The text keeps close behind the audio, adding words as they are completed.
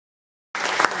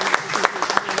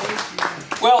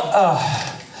Well,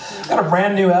 got a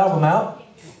brand new album out.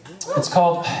 It's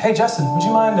called, hey Justin, would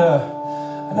you mind,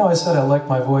 I know I said I liked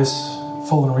my voice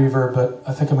full and reverb, but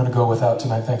I think I'm going to go without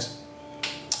tonight, thanks.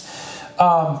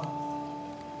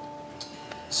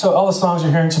 So all the songs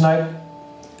you're hearing tonight,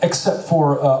 except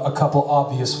for a couple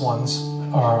obvious ones,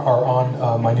 are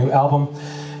on my new album.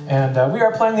 And we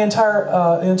are playing the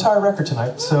entire record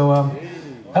tonight. So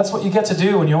that's what you get to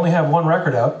do when you only have one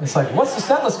record out. It's like, what's the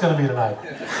set list going to be tonight?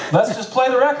 Let's just play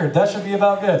the record. That should be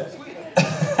about good.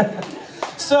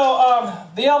 So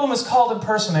the album is called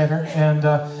Impersonator, and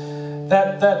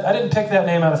that I didn't pick that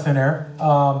name out of thin air.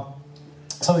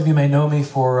 Some of you may know me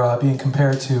for being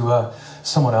compared to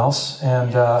someone else,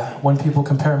 and when people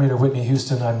compare me to Whitney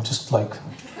Houston, I'm just like,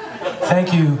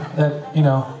 thank you. That, you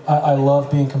know, I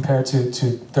love being compared to.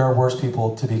 There are worse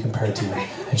people to be compared to,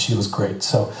 and she was great.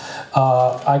 So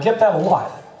I get that a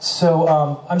lot. So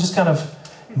I'm just kind of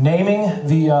naming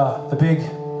the big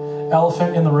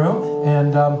elephant in the room,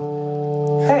 and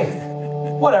hey,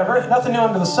 whatever, nothing new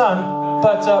under the sun.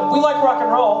 But we like rock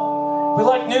and roll. We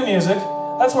like new music.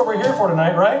 That's what we're here for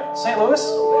tonight, right? St. Louis?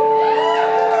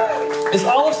 Is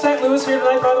all of St. Louis here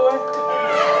tonight, by the way?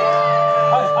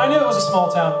 I knew it was a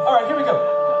small town. All right, here we go.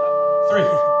 3,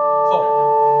 4.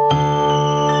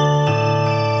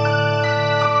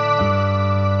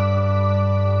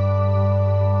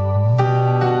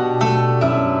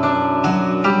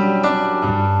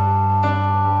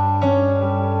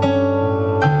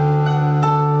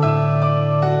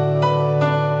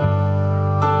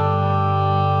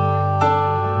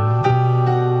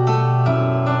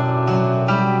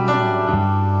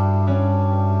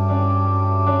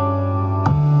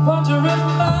 Wonder if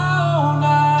my own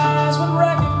eyes would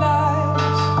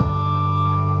recognize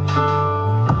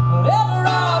whatever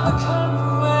I become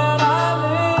when I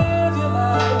live your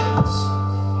lives.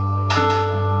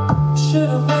 Should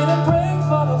have made a break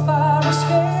for the